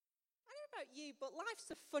about you, but life's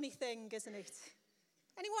a funny thing, isn't it?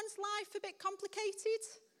 Anyone's life a bit complicated?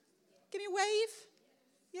 Give me a wave.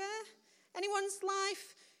 Yeah? Anyone's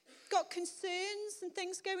life got concerns and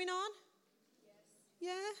things going on?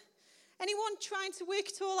 Yes. Yeah? Anyone trying to work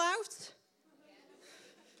it all out?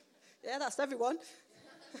 Yeah, that's everyone.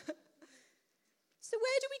 So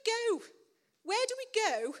where do we go? Where do we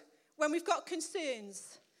go when we've got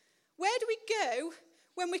concerns? Where do we go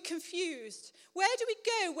when we're confused? Where do we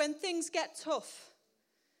go when things get tough?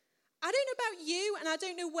 I don't know about you, and I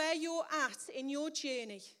don't know where you're at in your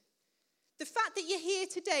journey. The fact that you're here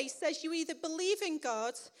today says you either believe in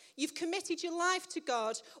God, you've committed your life to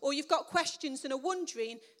God, or you've got questions and are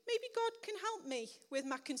wondering, maybe God can help me with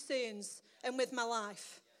my concerns and with my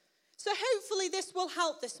life. So hopefully this will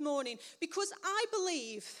help this morning, because I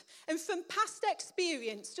believe, and from past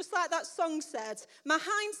experience, just like that song said, my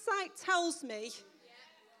hindsight tells me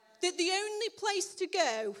that the only place to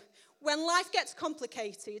go when life gets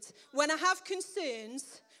complicated, when I have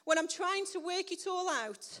concerns, when I'm trying to work it all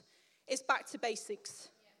out, is back to basics.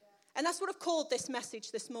 And that's what I've called this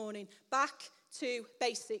message this morning, back to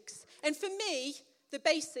basics. And for me, the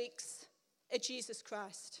basics are Jesus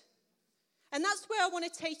Christ. And that's where I want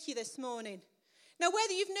to take you this morning. Now,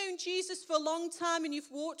 whether you've known Jesus for a long time and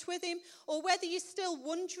you've walked with him, or whether you're still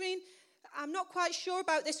wondering, I'm not quite sure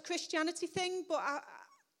about this Christianity thing, but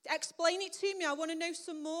explain it to me. I want to know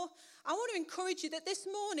some more. I want to encourage you that this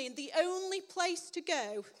morning, the only place to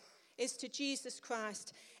go is to Jesus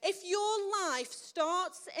Christ. If your life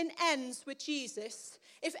starts and ends with Jesus,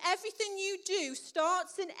 if everything you do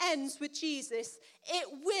starts and ends with Jesus, it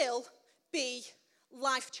will be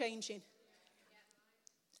life-changing.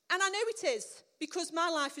 And I know it is, because my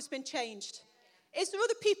life has been changed. Is there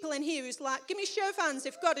other people in here who's like, give me a show of hands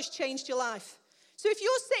if God has changed your life? So if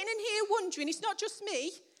you're sitting in here wondering, it's not just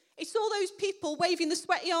me, it's all those people waving the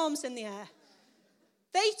sweaty arms in the air.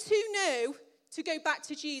 They too know to go back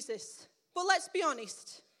to Jesus. But let's be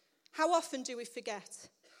honest, how often do we forget?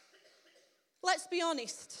 Let's be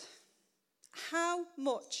honest, how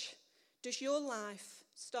much does your life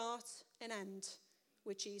start and end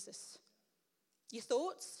with Jesus? Your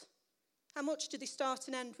thoughts? How much do they start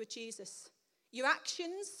and end with Jesus? Your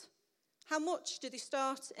actions? How much do they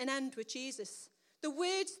start and end with Jesus? The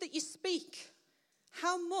words that you speak?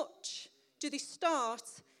 How much do they start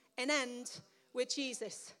and end with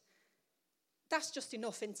Jesus? That's just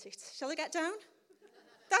enough, isn't it? Shall I get down?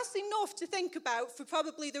 That's enough to think about for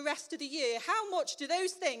probably the rest of the year. How much do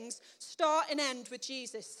those things start and end with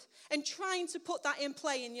Jesus? And trying to put that in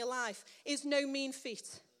play in your life is no mean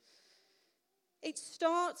feat. It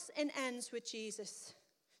starts and ends with Jesus.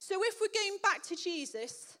 So if we're going back to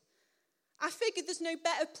Jesus, I figured there's no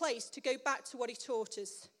better place to go back to what he taught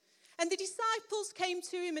us. And the disciples came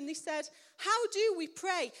to him and they said, how do we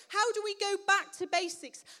pray? How do we go back to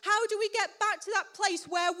basics? How do we get back to that place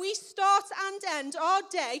where we start and end our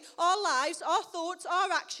day, our lives, our thoughts,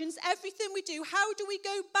 our actions, everything we do? How do we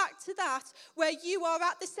go back to that where you are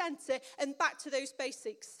at the center and back to those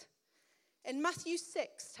basics? And Matthew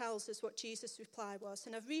 6 tells us what Jesus' reply was.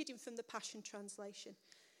 And I'm reading from the Passion Translation.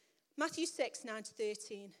 Matthew 6,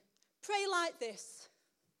 9-13. Pray like this.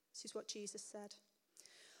 This is what Jesus said.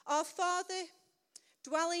 Our Father,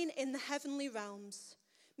 dwelling in the heavenly realms,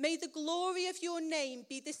 may the glory of your name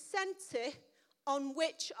be the center on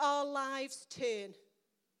which our lives turn.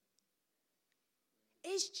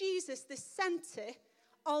 Is Jesus the center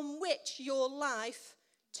on which your life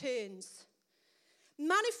turns?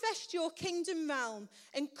 Manifest your kingdom realm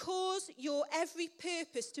and cause your every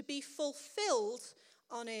purpose to be fulfilled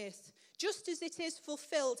on earth, just as it is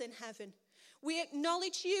fulfilled in heaven. We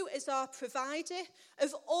acknowledge you as our provider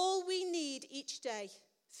of all we need each day.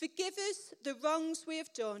 Forgive us the wrongs we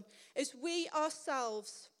have done, as we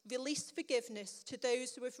ourselves release forgiveness to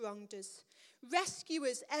those who have wronged us. Rescue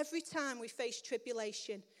us every time we face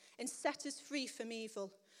tribulation and set us free from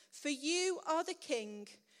evil. For you are the King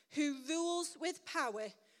who rules with power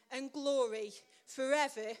and glory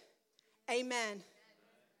forever. Amen.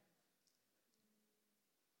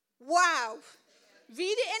 Wow. Read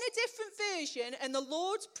it in a different version and the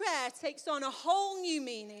Lord's Prayer takes on a whole new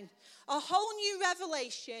meaning, a whole new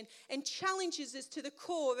revelation, and challenges us to the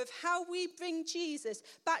core of how we bring Jesus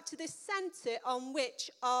back to the center on which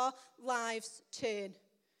our lives turn.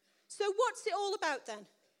 So what's it all about then?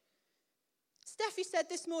 Steffi said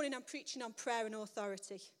this morning I'm preaching on prayer and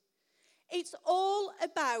authority. It's all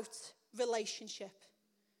about relationship.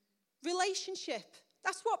 Relationship.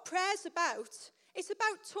 That's what prayer's about. It's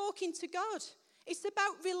about talking to God. It's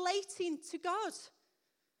about relating to God.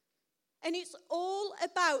 And it's all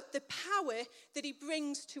about the power that he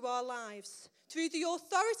brings to our lives. through the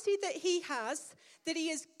authority that he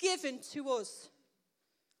has given to us.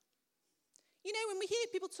 You know, when we hear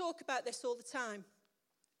people talk about this all the time,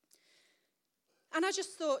 and I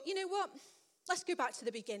just thought, you know what? Let's go back to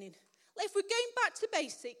the beginning. If we're going back to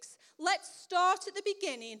basics, let's start at the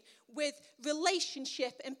beginning with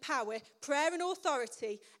relationship and power, prayer and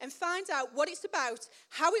authority, and find out what it's about,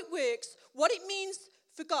 how it works, what it means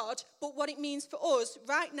for God, but what it means for us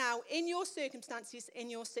right now in your circumstances, in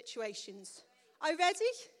your situations. Are you ready?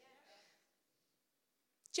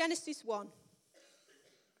 Genesis 1.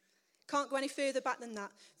 Can't go any further back than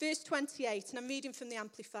that. Verse 28, and I'm reading from the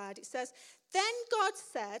Amplified. It says, "Then God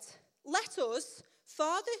said, let us,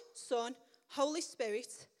 Father, Son, Holy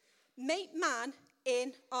Spirit, make man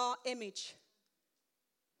in our image."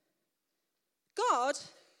 God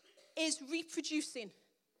is reproducing.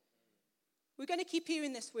 We're going to keep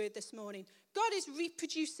hearing this word this morning. God is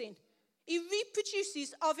reproducing. He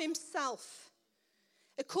reproduces of himself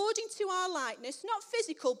according to our likeness, not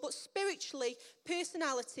physical, but spiritually,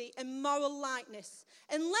 personality and moral likeness.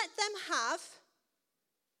 And let them have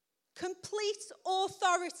complete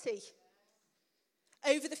authority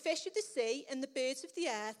over the fish of the sea and the birds of the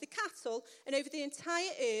air, the cattle, and over the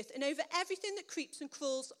entire earth, and over everything that creeps and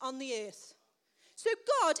crawls on the earth. So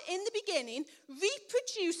God, in the beginning,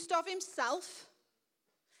 reproduced of himself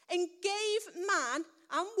and gave man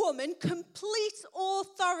and woman complete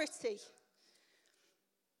authority.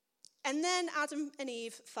 And then Adam and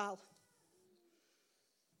Eve fell.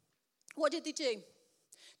 What did they do?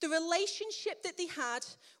 The relationship that they had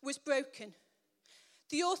was broken.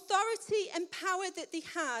 The authority and power that they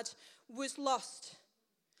had was lost.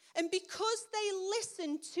 And because they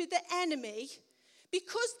listened to the enemy,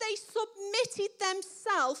 because they submitted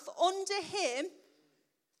themselves under him,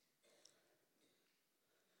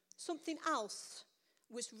 something else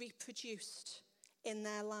was reproduced in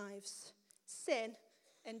their lives. Sin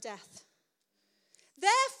and death.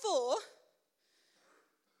 Therefore,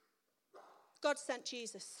 God sent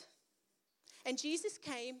Jesus. And Jesus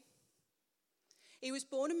came. He was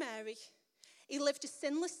born of Mary. He lived a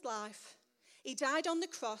sinless life. He died on the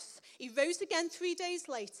cross. He rose again 3 days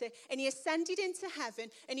later, and he ascended into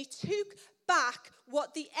heaven, and he took back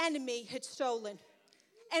what the enemy had stolen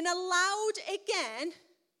and allowed again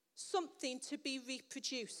something to be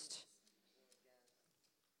reproduced.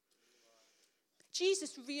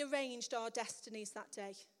 Jesus rearranged our destinies that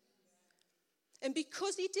day. And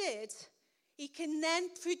because he did, he can then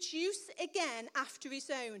produce again after his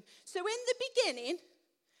own. So in the beginning,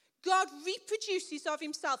 God reproduces of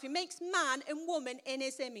himself. He makes man and woman in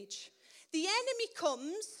his image. The enemy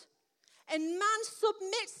comes and man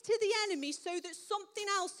submits to the enemy so that something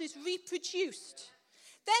else is reproduced.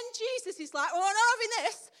 Then Jesus is like, oh, I'm not having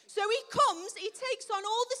this. So he comes, he takes on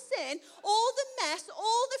all the sin, all the mess,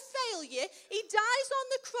 all the failure. He dies on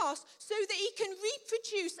the cross so that he can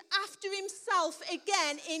reproduce after himself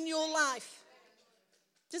again in your life.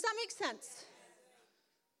 Does that make sense?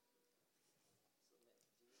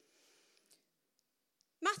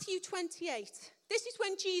 Matthew 28. This is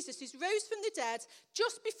when Jesus is rose from the dead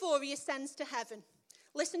just before he ascends to heaven.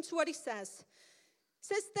 Listen to what he says. It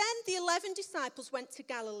says, then the 11 disciples went to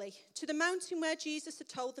Galilee, to the mountain where Jesus had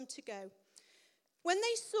told them to go. When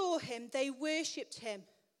they saw him, they worshipped him,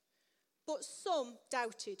 but some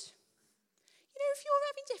doubted. You know, if you're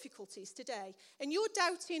having difficulties today and you're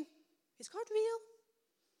doubting, is God real?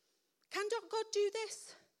 Can God do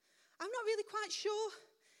this? I'm not really quite sure.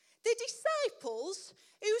 The disciples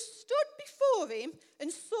who stood before him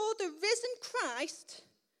and saw the risen Christ,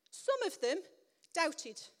 some of them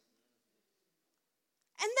doubted.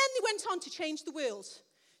 And then they went on to change the world.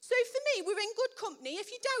 So for me, we're in good company.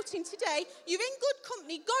 If you're doubting today, you're in good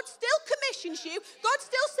company. God still commissions you. God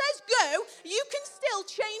still says go. You can still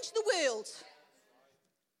change the world.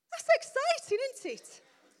 That's exciting, isn't it?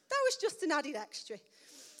 That was just an added extra.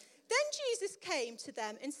 Then Jesus came to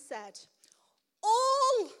them and said,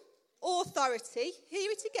 all authority,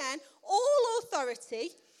 hear it again, all authority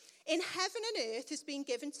in heaven and earth has been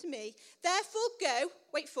given to me. Therefore go,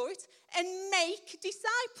 wait for it, and make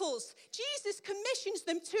disciples. Jesus commissions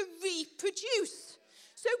them to reproduce.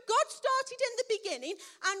 So God started in the beginning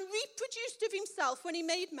and reproduced of himself when he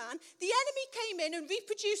made man. The enemy came in and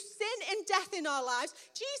reproduced sin and death in our lives.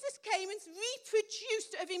 Jesus came and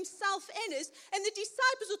reproduced of himself in us, and the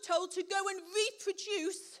disciples are told to go and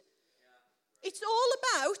reproduce. It's all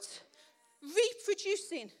about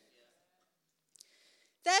reproducing.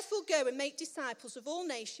 Therefore go and make disciples of all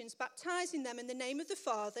nations, baptizing them in the name of the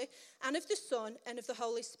Father and of the Son and of the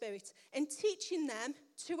Holy Spirit, and teaching them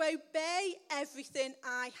to obey everything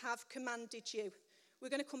I have commanded you. We're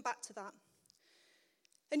going to come back to that.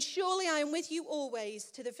 And surely I am with you always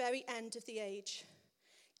to the very end of the age.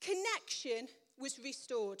 Connection was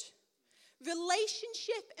restored.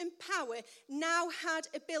 Relationship and power now had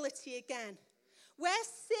ability again. Where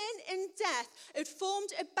sin and death had formed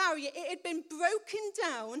a barrier, it had been broken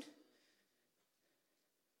down.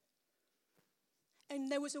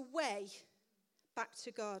 And there was a way back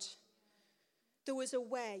to God. There was a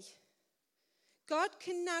way. God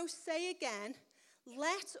can now say again,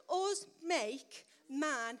 let us make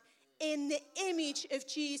man in the image of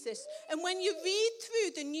Jesus. And when you read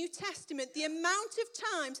through the New Testament, the amount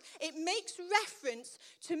of times it makes reference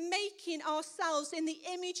to making ourselves in the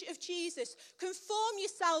image of Jesus. Conform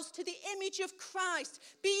yourselves to the image of Christ.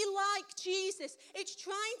 Be like Jesus. It's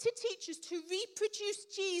trying to teach us to reproduce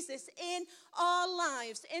Jesus in our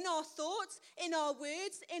lives, in our thoughts, in our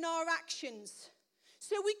words, in our actions.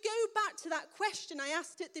 So we go back to that question I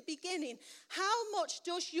asked at the beginning. How much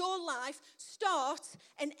does your life start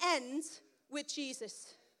and end with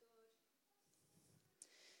Jesus?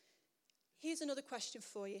 Here's another question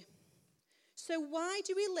for you. So why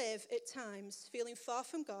do we live at times feeling far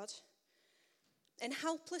from God and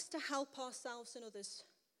helpless to help ourselves and others?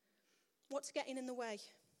 What's getting in the way?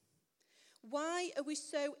 Why are we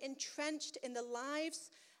so entrenched in the lies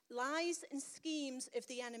and schemes of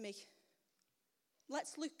the enemy?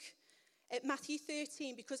 Let's look at Matthew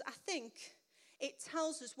 13 because I think it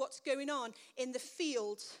tells us what's going on in the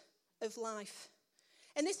field of life.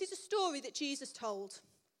 And this is a story that Jesus told.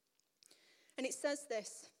 And it says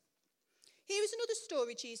this. Here is another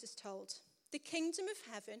story Jesus told. The kingdom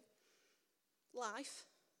of heaven, life,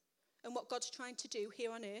 and what God's trying to do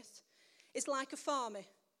here on earth is like a farmer,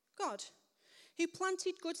 God, who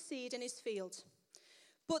planted good seed in his field.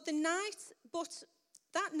 But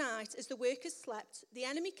that night, as the workers slept, the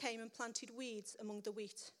enemy came and planted weeds among the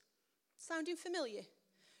wheat. Sounding familiar?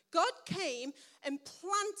 God came and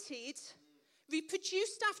planted,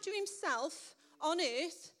 reproduced after himself on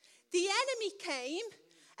earth. The enemy came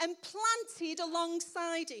and planted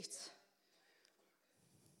alongside it.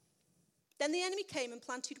 Then the enemy came and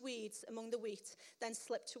planted weeds among the wheat, then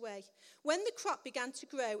slipped away. When the crop began to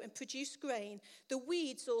grow and produce grain, the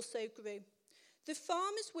weeds also grew. The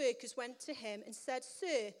farmer's workers went to him and said,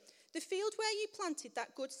 Sir, the field where you planted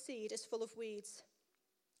that good seed is full of weeds.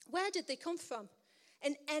 Where did they come from?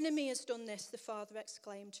 An enemy has done this, the father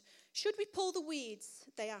exclaimed. Should we pull the weeds?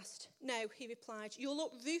 They asked. No, he replied. You'll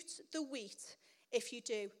uproot the wheat if you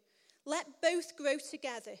do. Let both grow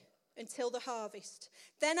together until the harvest.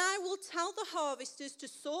 Then I will tell the harvesters to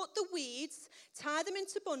sort the weeds, tie them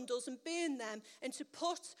into bundles and burn them, and to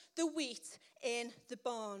put the wheat in the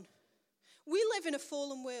barn. We live in a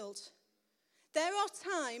fallen world. There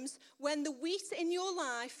are times when the wheat in your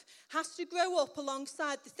life has to grow up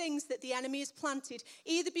alongside the things that the enemy has planted,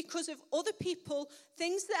 either because of other people,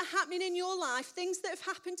 things that are happening in your life, things that have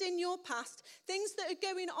happened in your past, things that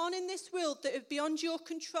are going on in this world that are beyond your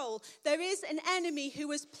control. There is an enemy who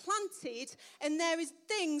has planted, and there is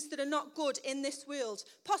things that are not good in this world,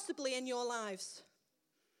 possibly in your lives.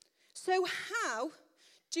 So how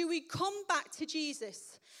do we come back to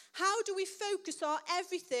Jesus? How do we focus our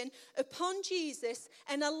everything upon Jesus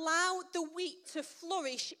and allow the wheat to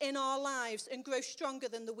flourish in our lives and grow stronger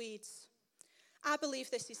than the weeds? I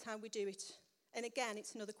believe this is how we do it. And again,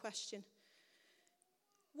 it's another question.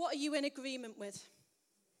 What are you in agreement with?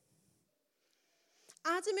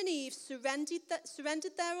 Adam and Eve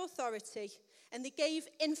surrendered their authority, and they gave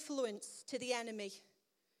influence to the enemy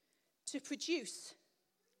to produce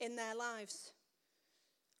in their lives.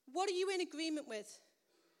 What are you in agreement with?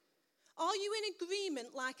 Are you in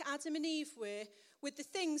agreement, like Adam and Eve were, with the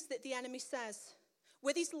things that the enemy says?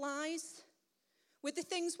 With his lies? With the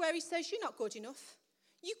things where he says, you're not good enough.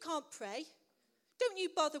 You can't pray. Don't you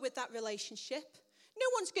bother with that relationship. No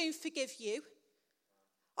one's going to forgive you.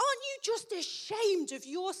 Aren't you just ashamed of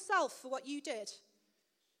yourself for what you did?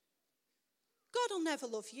 God will never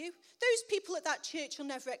love you. Those people at that church will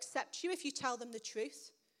never accept you if you tell them the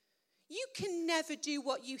truth. You can never do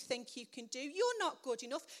what you think you can do. You're not good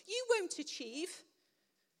enough. You won't achieve.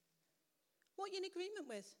 What are you in agreement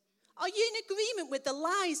with? Are you in agreement with the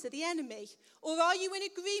lies of the enemy? Or are you in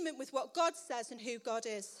agreement with what God says and who God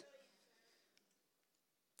is?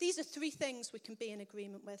 These are three things we can be in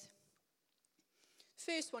agreement with.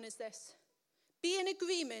 First one is this. Be in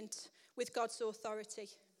agreement with God's authority.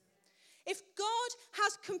 If God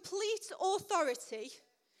has complete authority,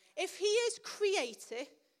 if he is creator,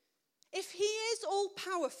 if he is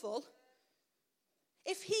all-powerful,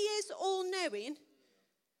 if he is all-knowing,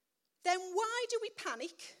 then why do we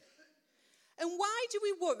panic? And why do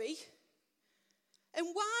we worry? And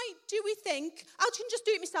why do we think, I can just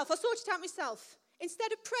do it myself, I'll sort it out myself?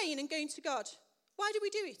 Instead of praying and going to God. Why do we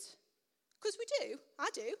do it? Because we do. I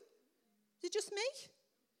do. Is it just me?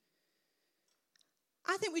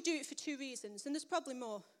 I think we do it for two reasons, and there's probably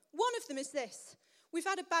more. One of them is this. We've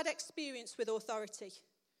had a bad experience with authority.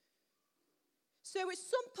 So at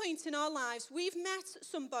some point in our lives, we've met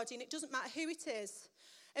somebody, and it doesn't matter who it is.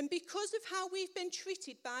 And because of how we've been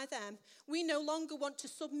treated by them, we no longer want to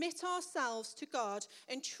submit ourselves to God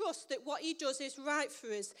and trust that what he does is right for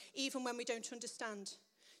us, even when we don't understand.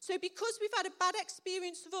 So because we've had a bad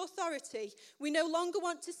experience of authority, we no longer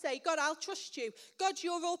want to say, God, I'll trust you. God,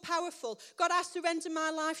 you're all powerful. God, I surrender my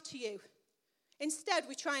life to you. Instead,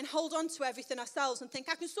 we try and hold on to everything ourselves and think,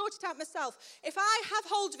 I can sort it out myself. If I have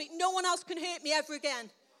hold of it, no one else can hurt me ever again.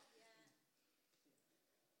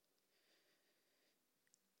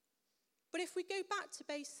 But if we go back to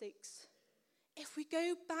basics, if we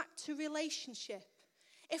go back to relationship,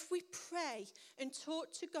 if we pray and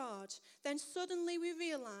talk to God, then suddenly we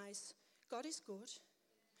realize God is good.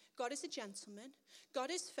 God is a gentleman. God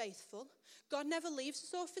is faithful. God never leaves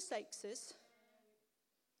us or forsakes us.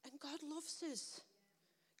 And God loves us.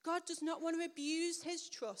 God does not want to abuse his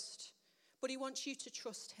trust, but he wants you to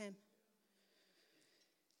trust him.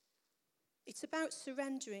 It's about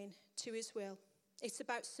surrendering to his will. It's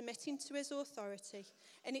about submitting to his authority.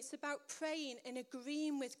 And it's about praying and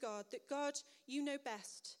agreeing with God that, God, you know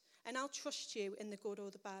best, and I'll trust you in the good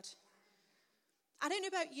or the bad. I don't know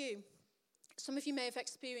about you. Some of you may have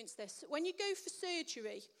experienced this. When you go for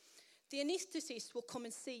surgery, the anaesthetist will come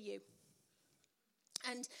and see you.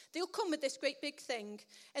 And they'll come with this great big thing,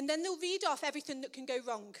 and then they'll read off everything that can go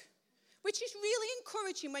wrong, which is really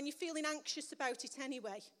encouraging when you're feeling anxious about it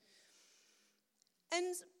anyway.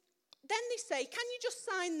 And then they say, can you just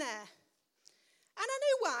sign there? And I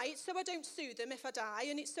know why. It's so I don't sue them if I die,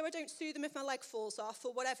 and it's so I don't sue them if my leg falls off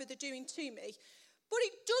or whatever they're doing to me. But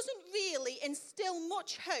it doesn't really instill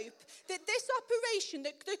much hope that this operation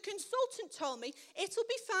that the consultant told me, it'll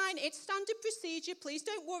be fine, it's standard procedure, please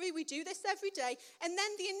don't worry, we do this every day. And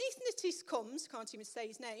then the anaesthetist comes, can't even say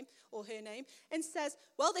his name or her name, and says,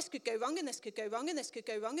 well, this could go wrong, and this could go wrong, and this could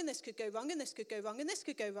go wrong, and this could go wrong, and this could go wrong, and this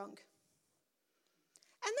could go wrong.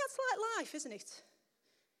 And that's like life, isn't it?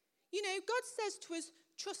 You know, God says to us,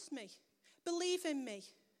 trust me, believe in me.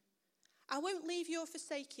 I won't leave you or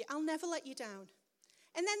forsake you. I'll never let you down.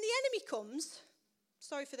 And then the enemy comes.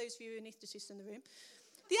 Sorry for those of you anaesthetists in the room.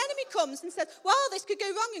 The enemy comes and says, well, this could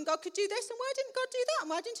go wrong and God could do this. And why didn't God do that? And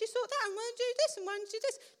why didn't he sort that? And why didn't he do this? And why didn't he do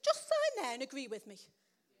this? Just sign there and agree with me.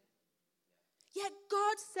 Yet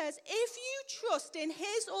God says, if you trust in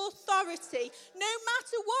his authority, no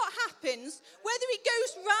matter what happens, whether it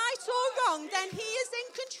goes right or wrong, then he is in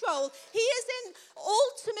control. He is in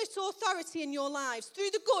ultimate authority in your lives,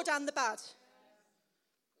 through the good and the bad.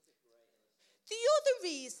 The other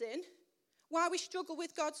reason why we struggle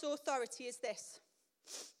with God's authority is this.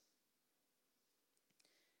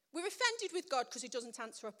 We're offended with God because he doesn't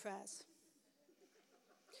answer our prayers.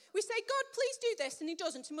 We say, God, please do this, and he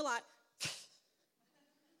doesn't, and we're like,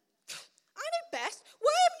 I know best.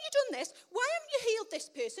 Why haven't you done this? Why haven't you healed this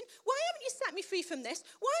person? Why haven't you set me free from this?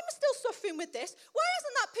 Why am I still suffering with this? Why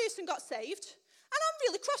hasn't that person got saved? And I'm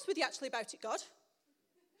really cross with you actually about it, God.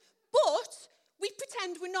 But we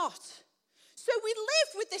pretend we're not. So we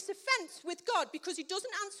live with this offense with God because he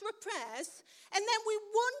doesn't answer our prayers, and then we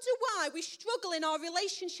wonder why we struggle in our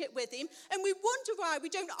relationship with him, and we wonder why we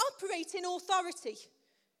don't operate in authority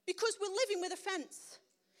because we're living with offense.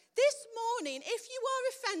 This morning, if you are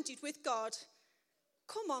offended with God,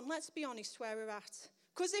 come on, let's be honest where we're at.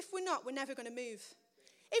 Because if we're not, we're never going to move.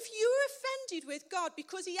 If you're offended with God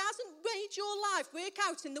because he hasn't made your life work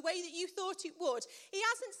out in the way that you thought it would, he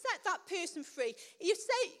hasn't set that person free, you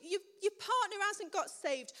say your partner hasn't got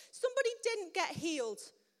saved, somebody didn't get healed,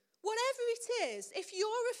 whatever it is, if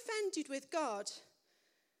you're offended with God,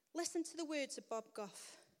 listen to the words of Bob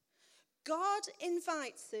Goff. God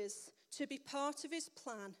invites us to be part of his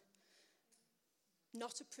plan,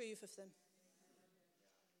 not approve of them.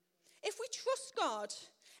 If we trust God,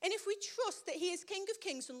 and if we trust that he is King of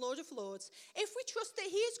Kings and Lord of Lords, if we trust that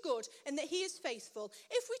he is good and that he is faithful,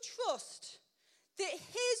 if we trust that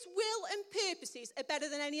his will and purposes are better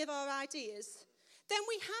than any of our ideas, then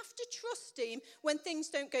we have to trust him when things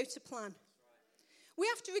don't go to plan. We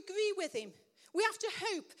have to agree with him. We have to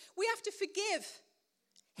hope. We have to forgive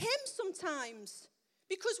him sometimes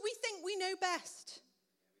because we think we know best.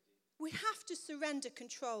 We have to surrender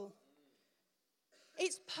control.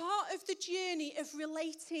 It's part of the journey of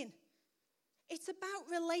relating. It's about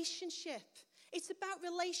relationship. It's about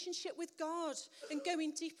relationship with God and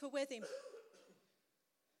going deeper with him.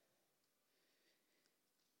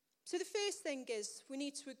 So the first thing is we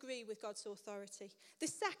need to agree with God's authority. The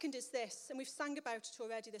second is this, and we've sang about it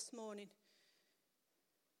already this morning.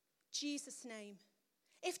 Jesus' name.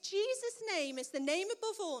 If Jesus' name is the name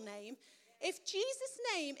above all name, if Jesus'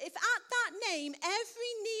 name, if at that name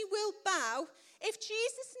every knee will bow, if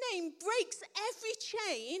Jesus' name breaks every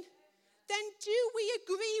chain, then do we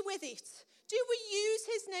agree with it? Do we use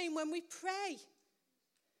his name when we pray?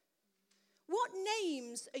 What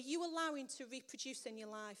names are you allowing to reproduce in your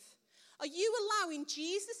life? Are you allowing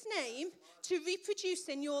Jesus' name to reproduce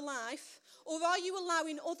in your life, or are you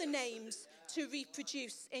allowing other names to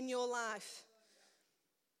reproduce in your life?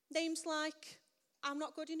 Names like, I'm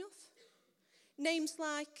not good enough. Names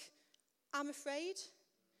like, I'm afraid.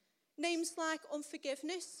 Names like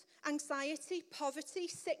unforgiveness, anxiety, poverty,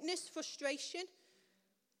 sickness, frustration.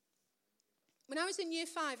 When I was in year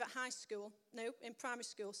 5 in primary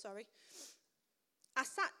school, I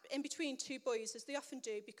sat in between two boys, as they often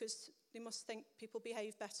do, because they must think people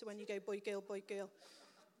behave better when you go boy, girl, boy, girl.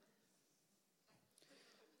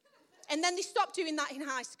 And then they stopped doing that in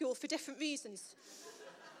high school for different reasons.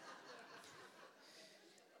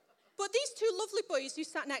 But these two lovely boys who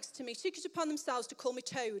sat next to me took it upon themselves to call me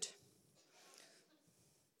Toad.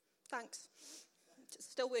 Thanks.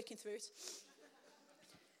 Still working through it.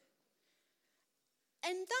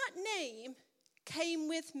 And that name came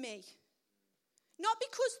with me. Not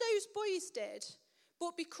because those boys did,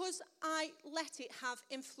 but because I let it have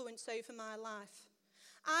influence over my life.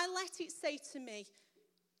 I let it say to me,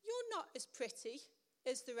 you're not as pretty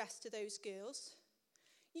as the rest of those girls.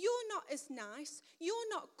 You're not as nice. You're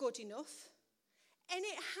not good enough. And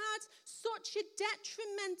it had such a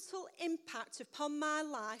detrimental impact upon my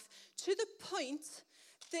life to the point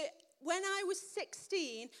that when I was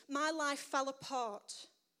 16, my life fell apart.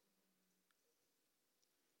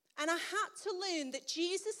 And I had to learn that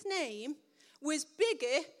Jesus' name was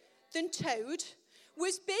bigger than Toad,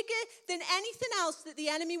 was bigger than anything else that the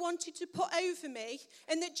enemy wanted to put over me,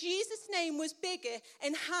 and that Jesus' name was bigger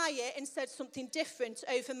and higher and said something different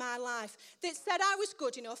over my life, that said I was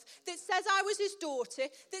good enough, that said I was his daughter,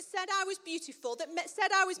 that said I was beautiful, that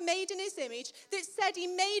said I was made in his image, that said he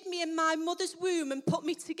made me in my mother's womb and put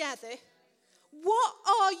me together. What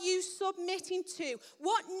are you submitting to?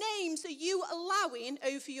 What names are you allowing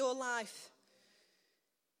over your life?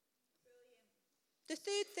 The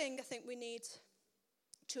third thing I think we need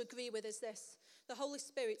to agree with is this: the Holy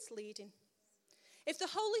Spirit's leading. If the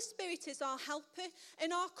Holy Spirit is our helper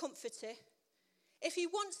and our comforter, if he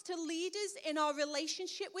wants to lead us in our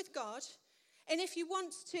relationship with God, and if he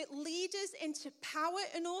wants to lead us into power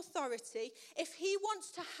and authority, if he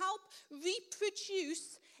wants to help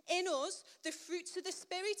reproduce in us the fruits of the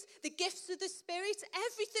Spirit, the gifts of the Spirit,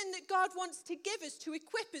 everything that God wants to give us to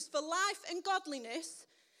equip us for life and godliness,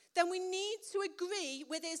 then we need to agree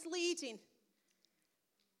with his leading.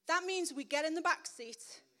 That means we get in the back seat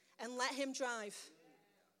and let him drive.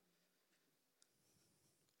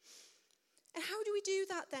 And how do we do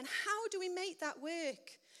that then? How do we make that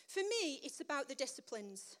work? For me, it's about the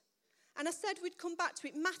disciplines. And I said we'd come back to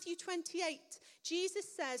it. Matthew 28, Jesus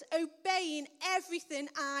says, obeying everything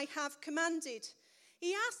I have commanded.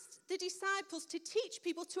 He asked the disciples to teach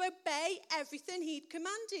people to obey everything he'd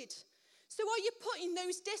commanded. So are you putting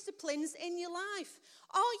those disciplines in your life?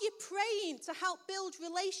 Are you praying to help build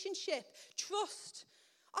relationship, trust?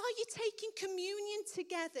 Are you taking communion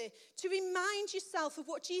together to remind yourself of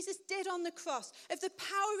what Jesus did on the cross, of the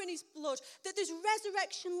power in his blood, that there's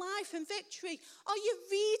resurrection, life and victory? Are you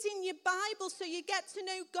reading your Bible so you get to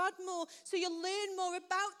know God more, so you learn more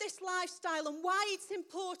about this lifestyle and why it's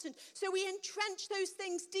important, so we entrench those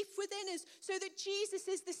things deep within us so that Jesus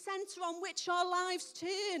is the center on which our lives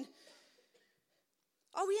turn?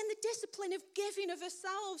 Are we in the discipline of giving of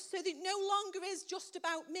ourselves so that it no longer is just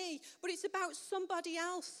about me, but it's about somebody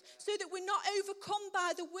else, so that we're not overcome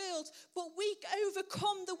by the world, but we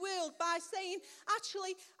overcome the world by saying,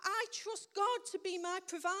 actually, I trust God to be my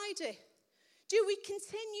provider? Do we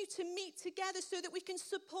continue to meet together so that we can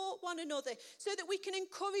support one another, so that we can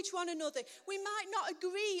encourage one another? We might not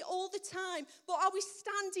agree all the time, but are we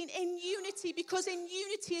standing in unity? Because in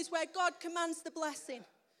unity is where God commands the blessing.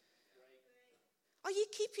 Are you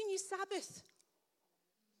keeping your Sabbath?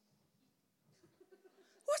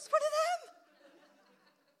 What's one of them?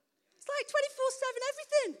 It's like 24/7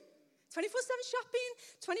 everything. 24/7 shopping,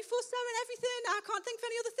 24/7 everything. I can't think of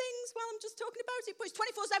any other things while I'm just talking about it, but it's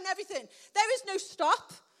 24/7 everything. There is no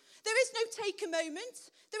stop. There is no take a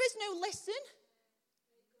moment. There is no listen.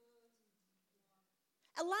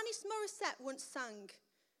 Alanis Morissette once sang.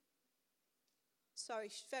 Sorry,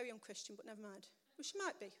 she's very unchristian, but never mind. Well, she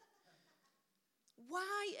might be.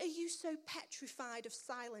 Why are you so petrified of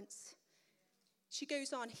silence? She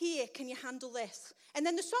goes on, here, can you handle this? And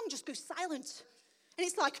then the song just goes silent. And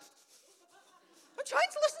it's like, I'm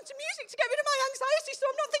trying to listen to music to get rid of my anxiety so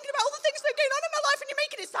I'm not thinking about all the things that are going on in my life and you're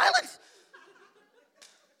making it silent.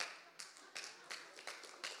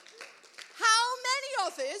 How many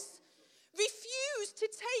of us refuse to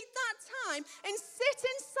take that time and sit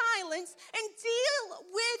in silence and deal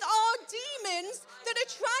with our demons that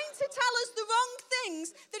are trying to tell us the wrong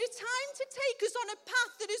things, that are trying to take us on a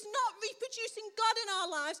path that is not reproducing God in our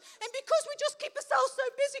lives? And because we just keep ourselves so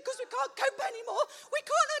busy because we can't cope anymore, we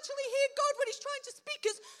can't actually hear God when he's trying to speak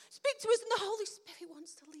to us. And the Holy Spirit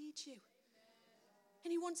wants to lead you.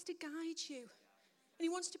 And he wants to guide you. And he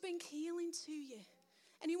wants to bring healing to you.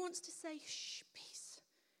 And he wants to say, shh, peace.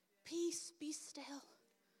 Peace, be still.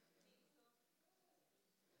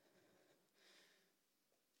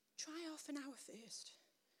 Try half an hour first.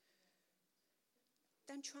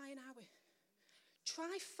 Then try an hour.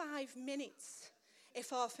 Try 5 minutes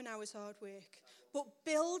if half an hour's hard work. But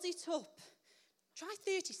build it up. Try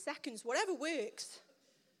 30 seconds, whatever works.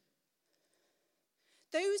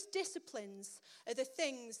 Those disciplines are the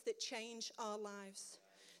things that change our lives.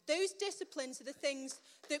 Those disciplines are the things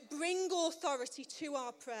that bring authority to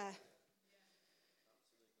our prayer.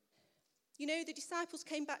 You know, the disciples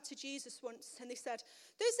came back to Jesus once and they said,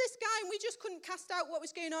 there's this guy and we just couldn't cast out what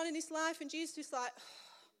was going on in his life. And Jesus was like,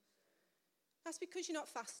 that's because you're not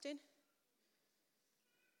fasting.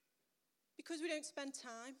 Because we don't spend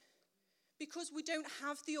time. Because we don't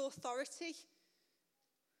have the authority.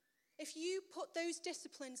 If you put those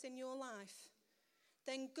disciplines in your life,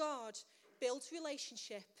 then God builds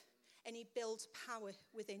relationship and he builds power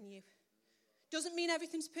within you. Doesn't mean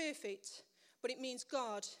everything's perfect, but it means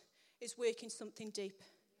God is working something deep.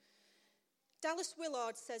 Dallas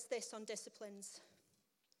Willard says this on disciplines.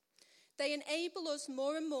 They enable us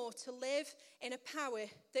more and more to live in a power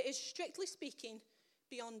that is, strictly speaking,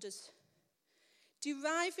 beyond us,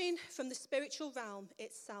 deriving from the spiritual realm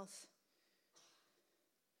itself.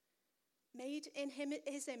 Made in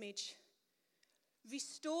his image,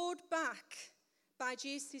 restored back by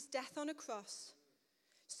Jesus' death on a cross,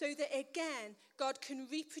 so that again God can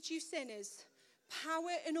reproduce in us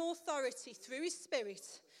power and authority through his Spirit,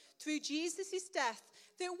 through Jesus' death,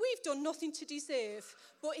 that we've done nothing to deserve,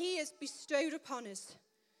 but he has bestowed upon us,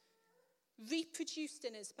 reproduced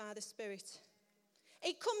in us by the Spirit.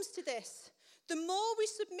 It comes to this: the more we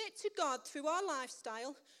submit to God through our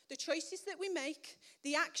lifestyle, the choices that we make,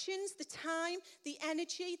 the actions, the time, the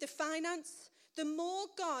energy, the finance, the more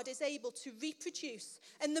God is able to reproduce,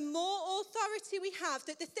 and the more authority we have,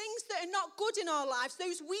 that the things that are not good in our lives,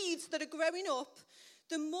 those weeds that are growing up,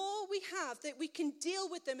 the more we have that we can deal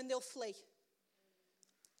with them and they'll flee.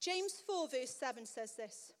 James 4 verse 7 says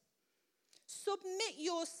this: submit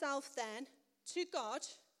yourself then to God,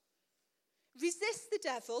 resist the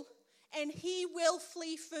devil, and he will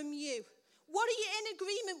flee from you. What are you in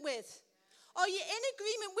agreement with? Are you in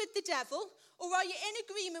agreement with the devil, or are you in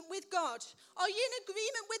agreement with God? Are you in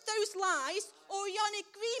agreement with those lies, or are you in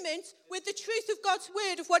agreement with the truth of God's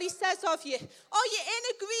word, of what he says of you? Are you in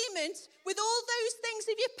agreement with all those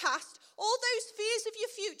things of your past, all those fears of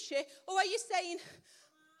your future, or are you saying,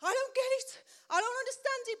 I don't get it, I don't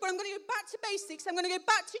understand it, but I'm going to go back to basics, I'm going to go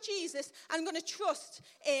back to Jesus, and I'm going to trust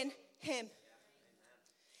in him?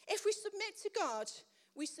 If we submit to God,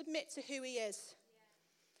 we submit to who he is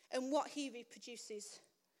and what he reproduces.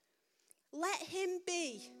 Let him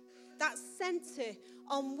be that center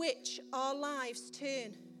on which our lives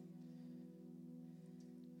turn.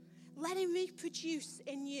 Let him reproduce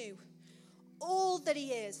in you all that he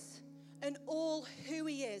is and all who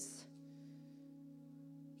he is.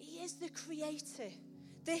 He is the creator,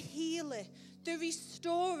 the healer, the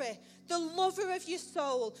restorer, the lover of your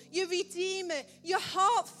soul, your redeemer, your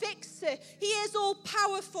heart fixer. He is all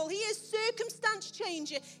powerful. He is circumstance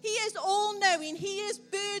changer. He is all knowing. He is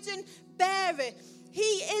burden bearer. He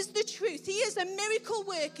is the truth. He is a miracle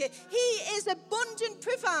worker. He is abundant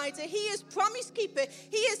provider. He is promise keeper.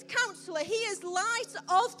 He is counselor. He is light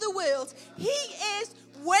of the world. He is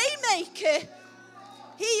waymaker.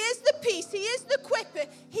 He is the peace. He is the quipper.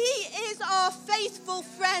 He is our faithful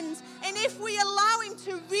friend. And if we allow him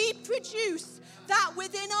to reproduce that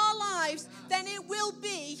within our lives, then it will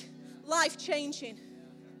be life-changing.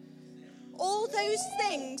 All those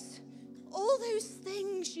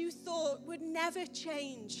things you thought would never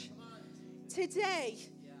change, today,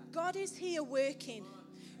 God is here working,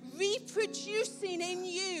 reproducing in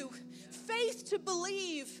you faith to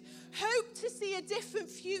believe, hope to see a different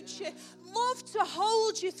future, love to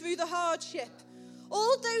hold you through the hardship.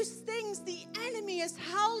 All those things the enemy has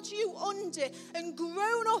held you under and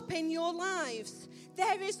grown up in your lives,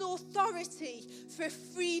 there is authority for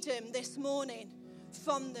freedom this morning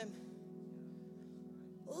from them.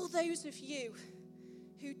 All those of you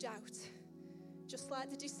who doubt, just like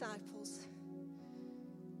the disciples,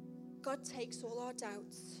 God takes all our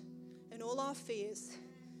doubts and all our fears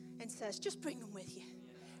and says, just bring them with you.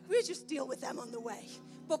 We'll just deal with them on the way.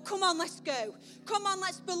 But come on, let's go. Come on,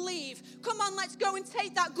 let's believe. Come on, let's go and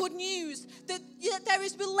take that good news that there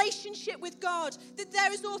is relationship with God, that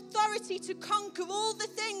there is authority to conquer all the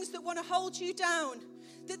things that want to hold you down,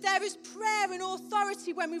 that there is prayer and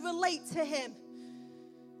authority when we relate to him.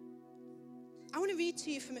 I want to read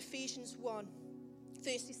to you from Ephesians 1,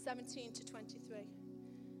 verses 17 to 23.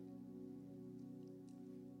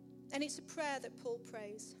 And it's a prayer that Paul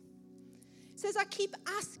prays. It says, I keep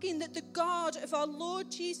asking that the God of our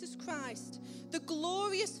Lord Jesus Christ, the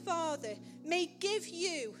glorious Father, may give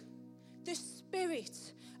you the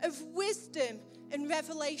spirit of wisdom and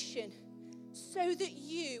revelation so that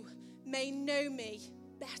you may know me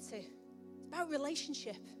better. It's about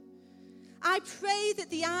relationship. I pray that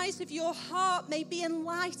the eyes of your heart may be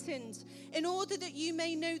enlightened in order that you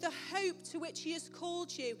may know the hope to which he has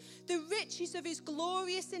called you, the riches of his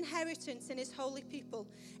glorious inheritance in his holy people,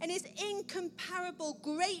 and his incomparable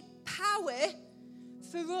great power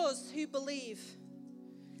for us who believe.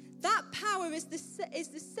 That power is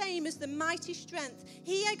the same as the mighty strength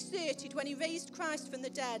he exerted when he raised Christ from the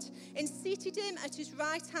dead and seated him at his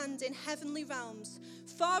right hand in heavenly realms,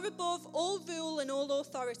 far above all rule and all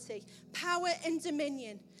authority, power and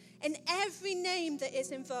dominion, and every name that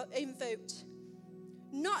is invoked,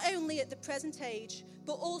 not only at the present age,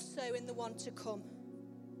 but also in the one to come.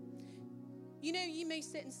 You know, you may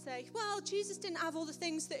sit and say, well, Jesus didn't have all the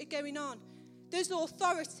things that are going on. There's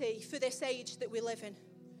authority for this age that we live in.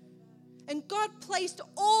 And God placed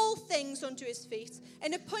all things under his feet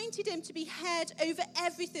and appointed him to be head over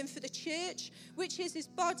everything for the church, which is his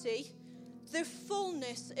body, the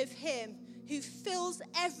fullness of him who fills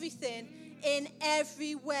everything in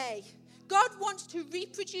every way. God wants to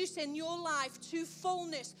reproduce in your life to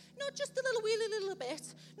fullness, not just a little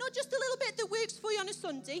bit, not just a little bit that works for you on a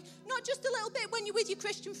Sunday, not just a little bit when you're with your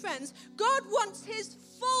Christian friends. God wants his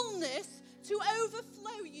fullness to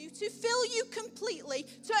overflow you, to fill you completely,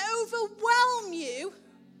 to overwhelm you.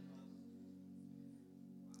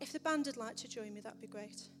 If the band would like to join me, that'd be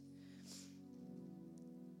great.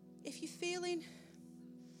 If you're feeling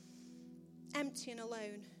empty and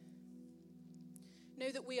alone, know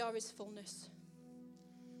that we are his fullness.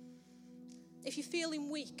 If you're feeling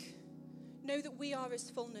weak, know that we are his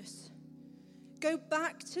fullness. Go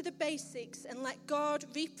back to the basics and let God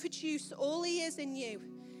reproduce all he is in you.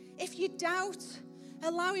 If you doubt,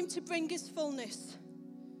 allow him to bring his fullness.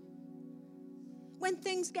 When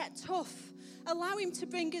things get tough, allow him to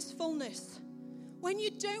bring his fullness. When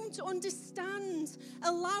you don't understand,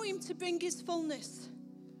 allow him to bring his fullness.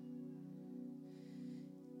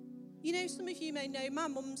 You know, some of you may know, my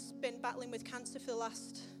mum's been battling with cancer for the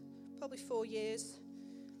last probably 4 years.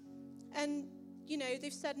 And, you know,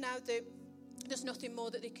 they've said now that there's nothing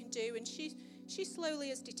more that they can do. And she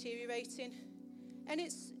slowly is deteriorating. And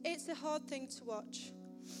it's a hard thing to watch.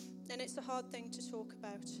 And it's a hard thing to talk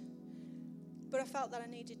about. But I felt that I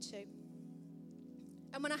needed to.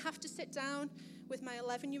 And when I have to sit down with my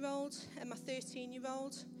 11-year-old and my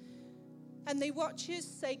 13-year-old, and they watch us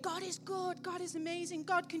say, God is good, God is amazing,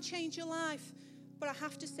 God can change your life. But I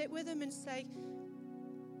have to sit with them and say,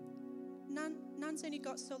 Nan's only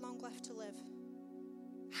got so long left to live.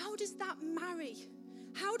 How does that marry?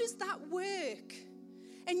 How does that work?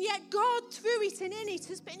 And yet God, through it and in it,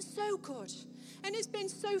 has been so good and has been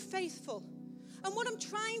so faithful. And what I'm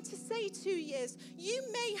trying to say to you is, you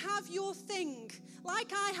may have your thing,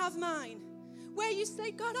 like I have mine, where you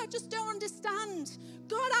say, God, I just don't understand.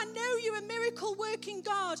 God, I know you're a miracle-working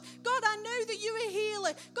God. God, I know that you're a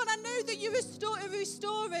healer. God, I know that you're a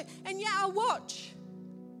restorer. And yet I watch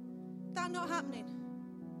that not happening.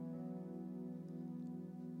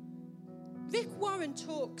 Rick Warren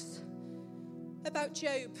talks about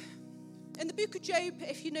Job. And the book of Job,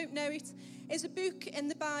 if you don't know it, is a book in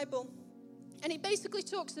the Bible. And it basically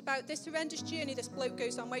talks about this horrendous journey this bloke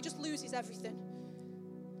goes on where he just loses everything.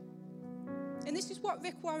 And this is what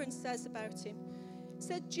Rick Warren says about him. He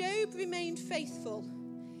said, Job remained faithful,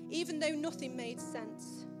 even though nothing made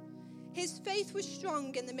sense. His faith was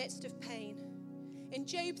strong in the midst of pain. In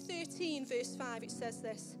Job 13, verse 5, it says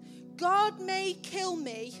this, God may kill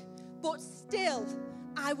me, but still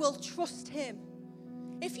I will trust him.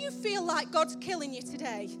 If you feel like God's killing you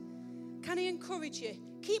today, can I encourage you?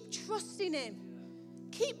 Keep trusting him.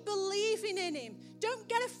 Keep believing in him. Don't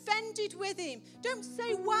get offended with him. Don't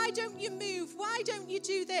say, why don't you move? Why don't you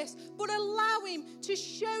do this? But allow him to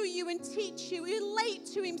show you and teach you. Relate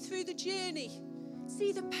to him through the journey.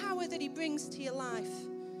 See the power that he brings to your life.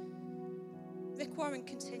 Rick Warren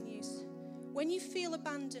continues, when you feel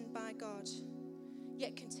abandoned by God,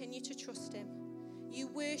 yet continue to trust him, you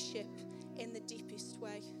worship in the deepest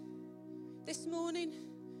way. This morning,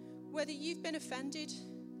 whether you've been offended,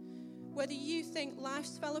 whether you think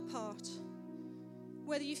life's fell apart,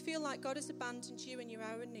 whether you feel like God has abandoned you and you're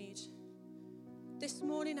out in need, this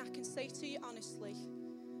morning I can say to you honestly,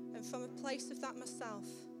 and from a place of that myself,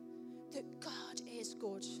 that God is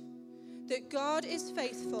good, that God is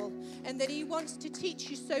faithful, and that he wants to teach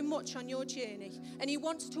you so much on your journey, and he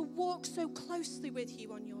wants to walk so closely with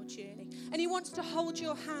you on your journey, and he wants to hold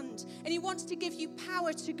your hand, and he wants to give you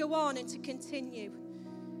power to go on and to continue.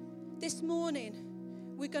 This morning,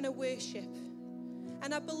 we're going to worship.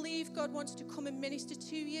 And I believe God wants to come and minister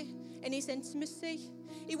to you in his intimacy.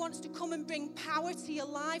 He wants to come and bring power to your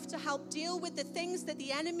life to help deal with the things that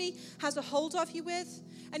the enemy has a hold of you with.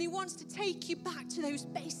 And he wants to take you back to those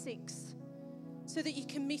basics so that you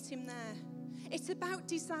can meet him there. It's about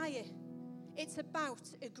desire. It's about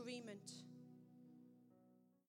agreement.